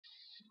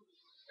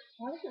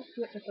Why does it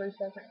skip to 3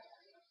 seconds?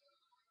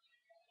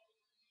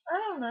 I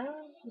don't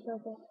know.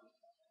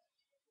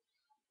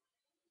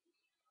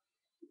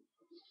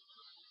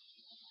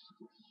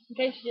 In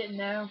case you didn't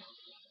know,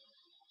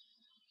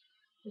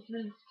 this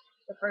is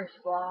the first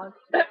vlog.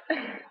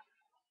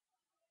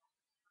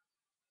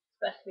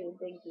 Supposed to be a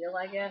big deal,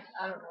 I guess.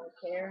 I don't really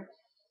care.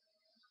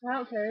 I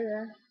don't care,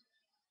 yeah.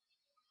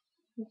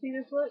 You see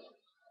this look?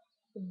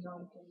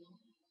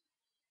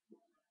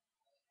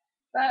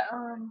 But,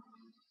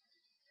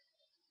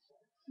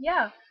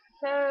 yeah.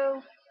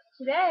 So,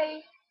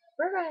 today,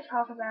 we're going to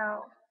talk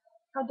about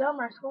how dumb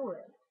our school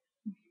is.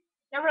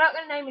 Now, we're not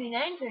going to name any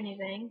names or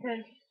anything,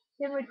 because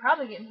then we'd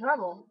probably get in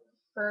trouble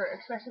for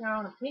expressing our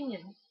own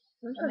opinions.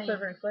 I'm just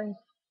over and sing.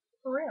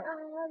 For real.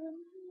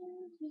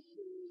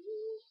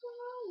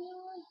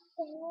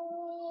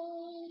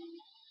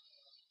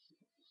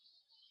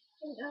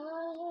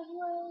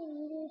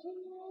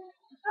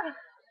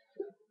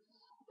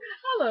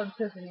 I love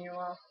pissing you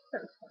off.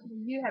 That was fun.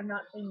 You have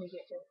not seen me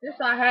get this. Yes,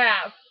 I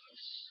have.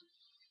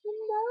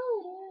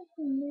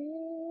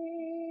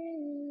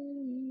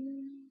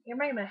 You're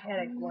making my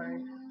headache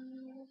worse.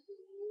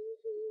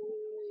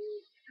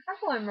 I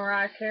feel like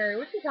Mariah Carey.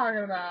 What you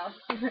talking about?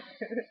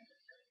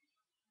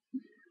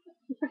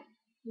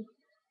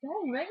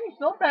 Dang, you make me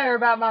feel better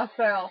about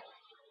myself.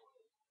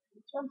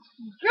 Give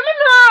me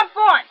my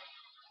voice!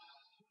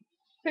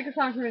 Pick a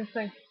song for me to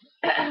sing.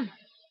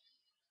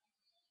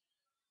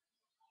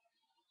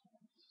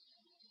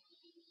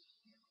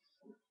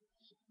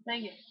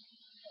 Thank you. I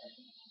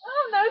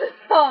don't know this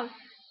song.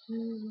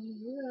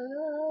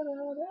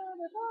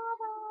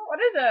 What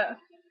is it?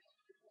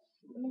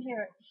 Let me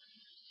hear it.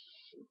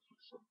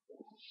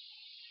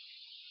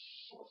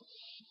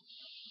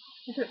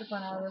 I took the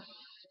fun out of it.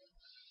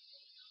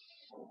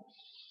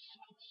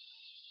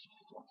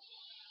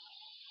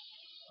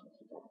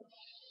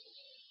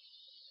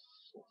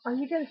 Are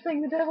you gonna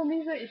sing the devil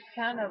music? It's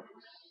kind of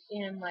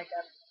in like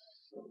a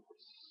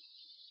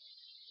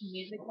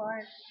music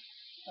part.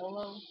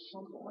 Solo. I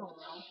don't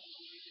know.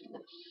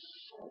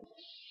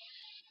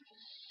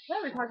 Why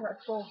don't we talk about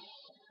school?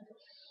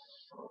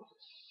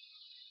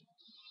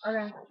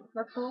 Okay,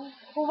 that's cool.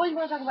 Well, what do you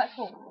want to talk about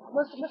school?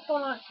 What's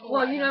going on at school?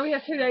 Well, right you now? know, we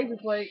have 2 days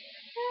this week.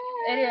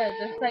 It is.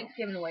 It's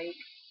Thanksgiving week.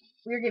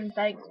 We're giving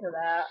thanks for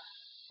that.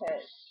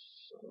 Cause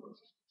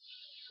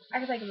I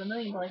can think of a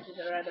million places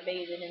I'd rather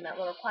be than in that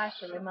little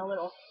classroom in my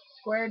little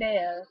square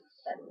desk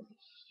that's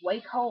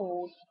way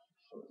cold.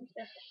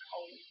 That's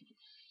cold.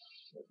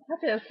 I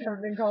feel it's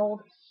covered in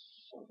cold.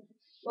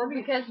 Well,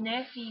 because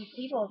nasty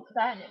people have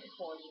sat in it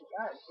before you.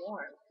 God, it's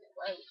warm.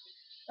 Gross.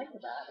 Think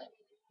about it.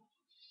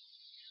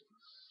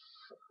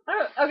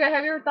 Okay,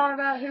 have you ever thought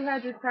about who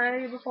had your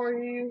tray before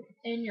you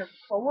In your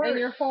fort? in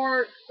your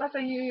fork? That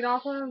thing you eat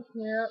off of? Yep.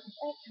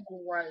 That's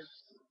gross.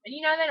 And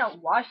you know they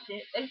don't wash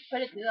it. They just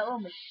put it through that little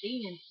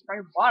machine and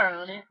spray water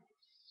on it.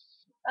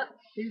 That's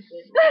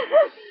stupid.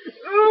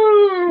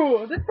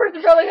 Ooh, this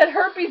person probably had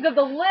herpes of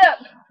the lip.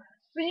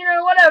 But you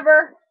know,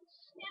 whatever.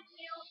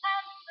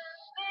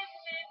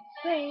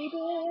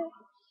 Baby.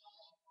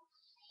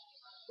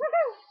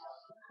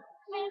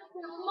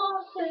 Mr.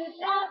 Morphin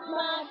at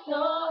my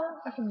door.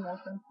 That's a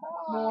morphin.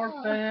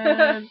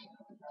 Morphin.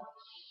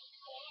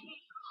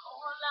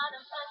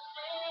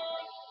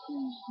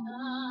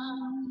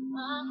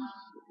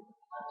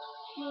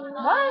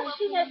 Why is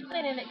she just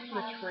standing next to a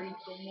tree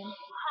singing?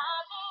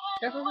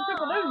 That's what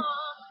people do.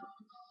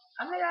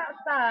 I'm gonna go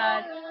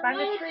outside,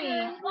 find a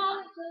tree,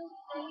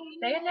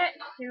 stand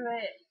next to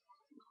it,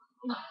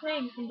 and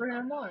sing some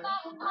Bruno Mars.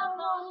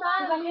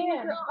 Because I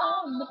can.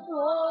 On the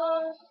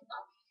floor.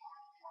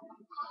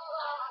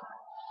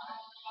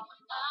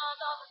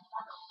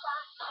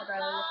 I'd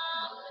rather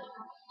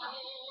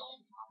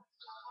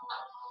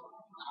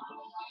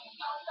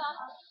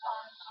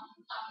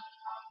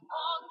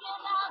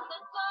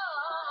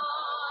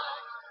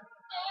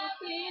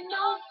See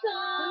no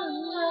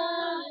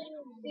sunlight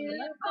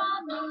if I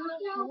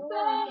lose you,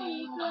 baby.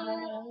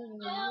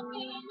 There'll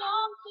be no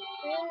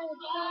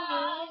tears if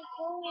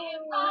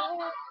I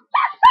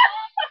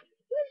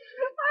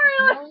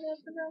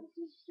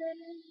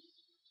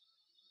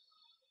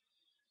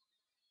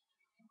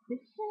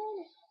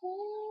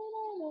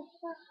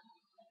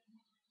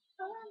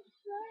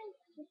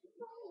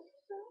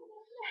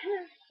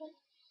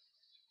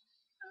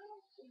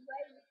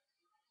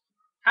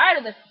tired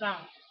of this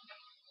song.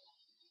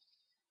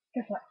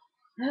 Guess what?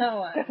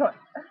 What? Guess what?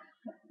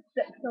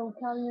 Sexo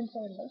caliente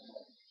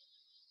loco.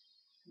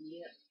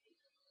 Yeah.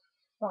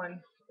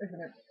 Fun,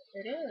 isn't it?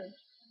 It is.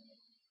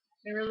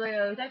 It really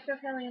is. Sexo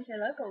Caliente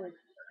Loco is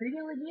pretty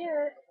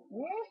legit.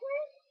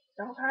 Mm-hmm.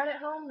 Don't try it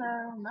at home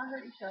though. Not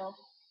hurt yourself.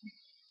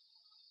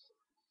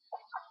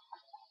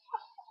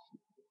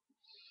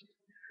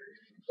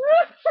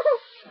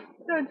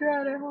 Don't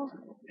try it at home.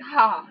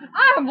 God,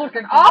 I am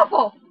looking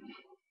awful.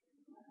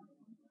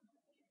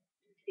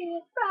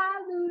 If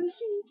I lose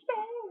you,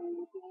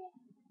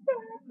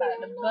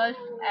 About to bust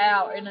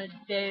out in a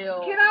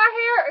deal. can I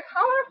hear?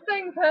 I want to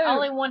sing too.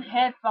 Only one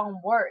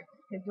headphone works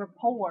because we're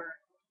poor.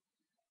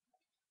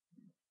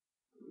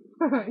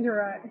 You're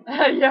right.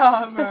 Yeah,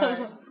 I'm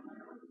right.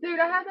 Dude,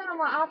 I had that on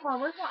my iPod.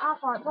 Where's my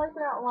iPod? Play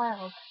it out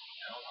loud.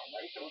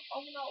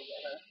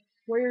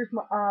 Where's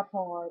my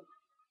iPod?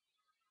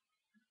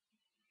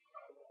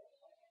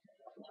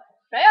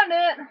 Found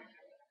it.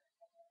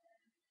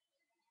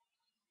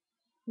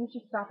 You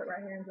should stop it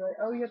right here and be like,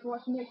 oh, you have to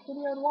watch the next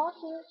video to watch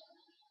it.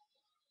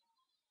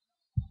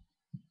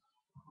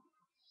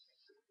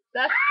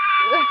 That's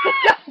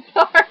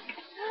dark.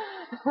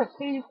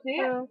 Can you see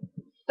it?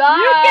 Bye.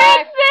 You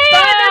can see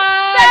it! Bye.